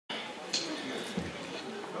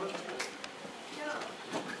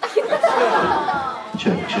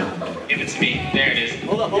Check. Give it to me. There it is.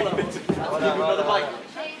 Hold on. Another mic.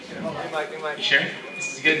 You sure? This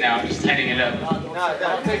is good now. I'm just tightening it up. No,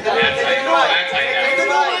 take that. Mad tight. Mad tight Take the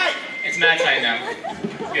now. mic. It's mad tight now.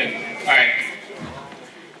 Good. All right.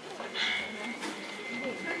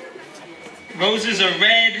 Roses are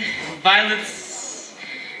red, violets.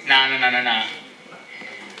 Nah.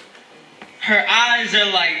 Her eyes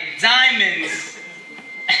are like diamonds.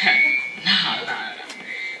 Nah.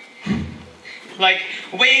 Like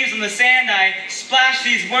waves on the sand, I splash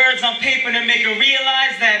these words on paper to make her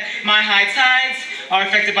realize that my high tides are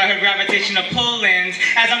affected by her gravitational pull, and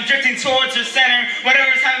as I'm drifting towards her center,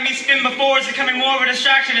 whatever's having me spin before is becoming more of a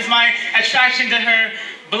distraction as my attraction to her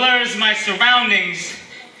blurs my surroundings.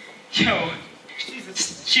 Yo,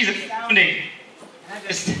 she's astounding.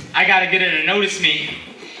 I gotta get her to notice me.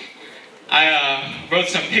 I wrote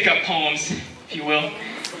some pickup poems, if you will.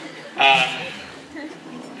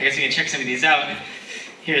 I guess we can check some of these out.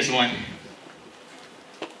 Here's one.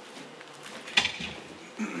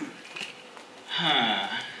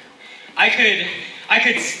 I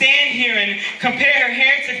could stand here and compare her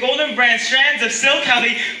hair to golden brand strands of silk, how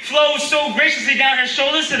they flow so graciously down her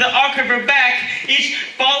shoulders to the arc of her back. Each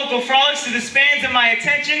follicle frolics through the spans of my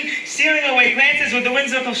attention, stealing away glances with the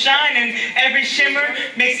whimsical shine, and every shimmer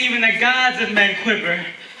makes even the gods of men quiver.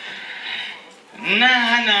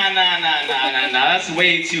 Nah, that's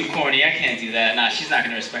way too corny. I can't do that. Nah, she's not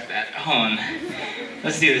gonna respect that. Hold on.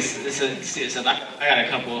 Let's do this. Let's do this. I got a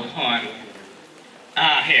couple. Hold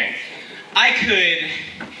on. Here. I could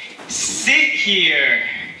sit here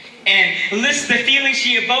and list the feeling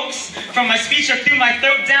she evokes from my speech up through my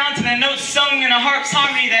throat down to the notes sung in a harp's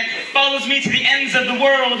harmony that follows me to the ends of the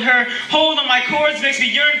world. Her hold on my chords makes me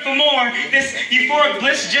yearn for more. This euphoric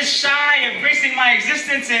bliss just shy of gracing my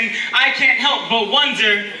existence, and I can't help but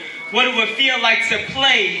wonder what it would feel like to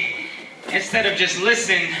play instead of just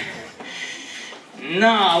listen.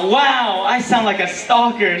 Nah, wow, I sound like a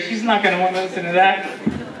stalker. She's not gonna want to listen to that.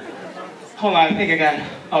 Hold on, I think I got it.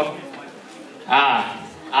 Oh.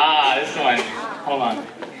 This one. Hold on.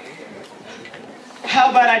 How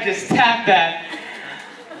about I just tap that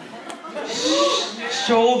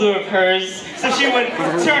shoulder of hers so she would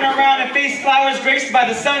turn around and face flowers graced by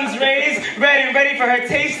the sun's rays, red and ready for her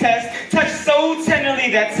taste test, touched so tenderly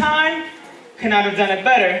that time could not have done it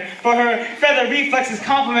better. For her feather reflexes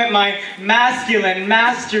complement my masculine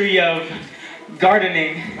mastery of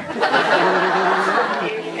gardening.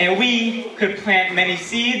 And we could plant many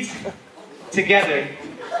seeds together.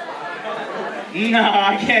 No,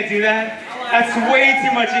 I can't do that. That's way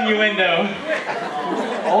too much innuendo.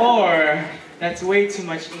 Or, that's way too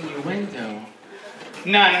much innuendo.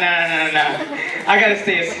 No. I gotta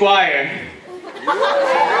stay a squire.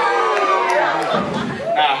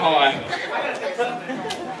 Nah, hold on.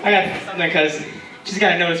 I got something, because she's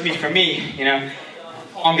gotta notice me for me, you know?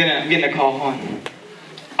 I'm getting a call, hold on.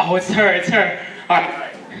 Oh, it's her.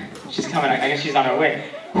 Alright. She's coming, I guess she's on her way.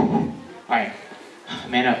 Alright.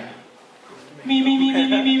 Man up. Me.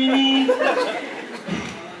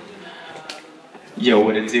 Yo,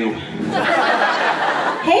 what it do?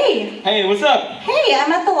 Hey. Hey, what's up? Hey,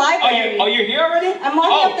 I'm at the library. Oh, you're here already? I'm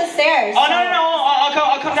walking up the stairs. Oh, no.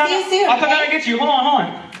 I'll come down. See you soon, I'll come down and get you. Hold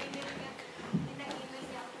on.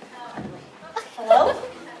 Hello?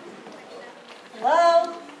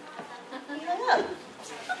 You hung up.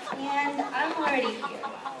 And I'm already here.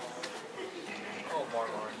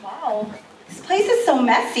 Wow. This place is so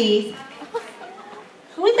messy.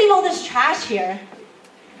 Who would leave all this trash here?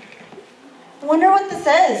 I wonder what this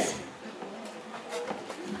is.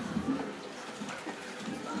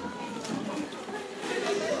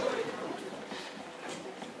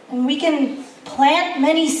 And we can plant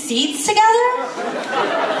many seeds together?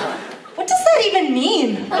 What does that even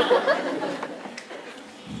mean?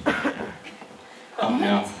 Oh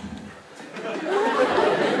no.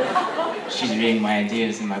 She's reading my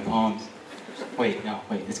ideas in my poems. Wait,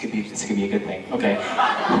 this could be a good thing. Okay.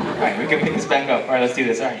 Alright, we can pick this back up. Alright, let's do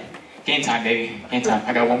this. Alright. Game time, baby. Game time.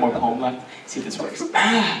 I got one more poem left. See if this works.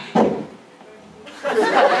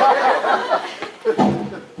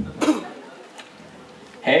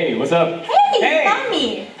 Hey, what's up? Hey, you found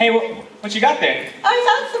me. Hey, what you got there? I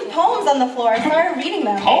found some poems on the floor. I started reading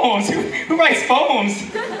them. Poems? Who writes poems?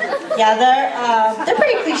 Yeah, they're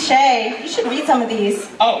pretty cliche. You should read some of these.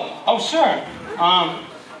 Oh, sure.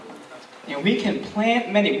 And we can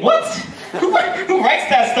plant many. What? Who writes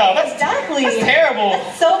that stuff? Exactly. That's terrible.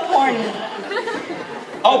 That's so corny.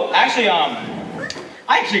 Oh, actually,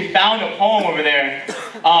 I found a poem over there.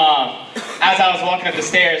 As I was walking up the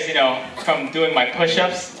stairs, you know, from doing my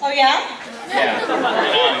push-ups. Oh yeah?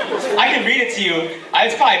 Yeah. I can read it to you.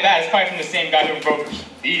 It's probably bad. It's probably from the same guy who wrote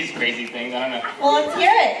these crazy things. I don't know. Well, let's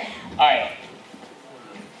hear it. All right.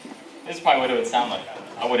 This is probably what it would sound like.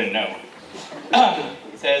 I wouldn't know.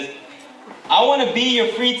 It says, I want to be your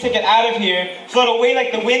free ticket out of here. Float away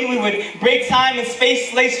like the wind. We would break time and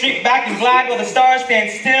space, lay straight back and glide while the stars stand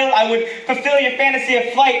still. I would fulfill your fantasy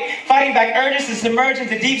of flight, fighting back urges to submerge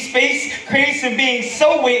into deep space, crazed from being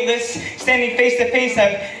so weightless. Standing face to face,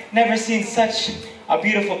 I've never seen such a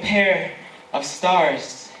beautiful pair of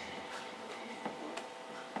stars.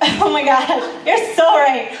 Oh my gosh, you're so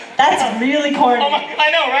right. That's really corny. Oh my, I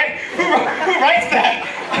know, right? Who writes that?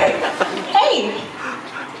 Hey.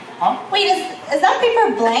 Huh? Wait, is that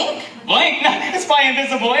paper blank? Blank? No, it's by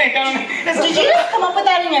invisible ink. I don't know. Did you just come up with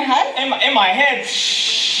that in your head? In my head?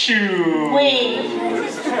 Shoot. Wait,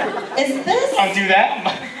 is this? I'll do that.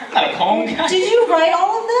 I'm not a poem guy. Did you write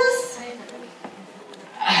all of this?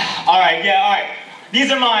 All right, yeah, all right.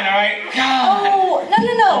 These are mine, all right? God. Oh,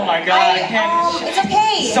 no. Oh my God, I can't. It's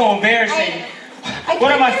okay. It's so embarrassing. I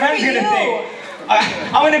What are my can't friends hear gonna you.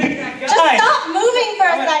 think? I'm gonna be. Just stop moving for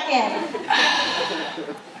a second.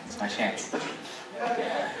 It's my chance.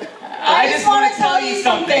 I just want to tell you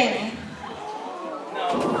something.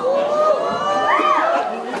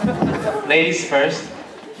 Ladies first.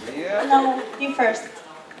 No, you first.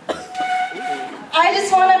 I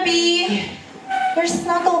just want to be your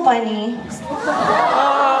snuggle bunny.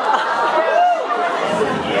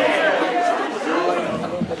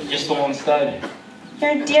 Your stolen stud.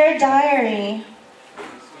 Your dear diary.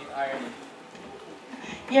 Sweet irony.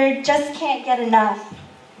 Your just can't get enough.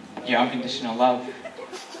 Your unconditional love.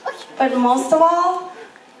 But most of all,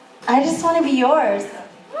 I just want to be yours.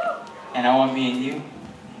 And I want me and you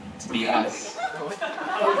to be us.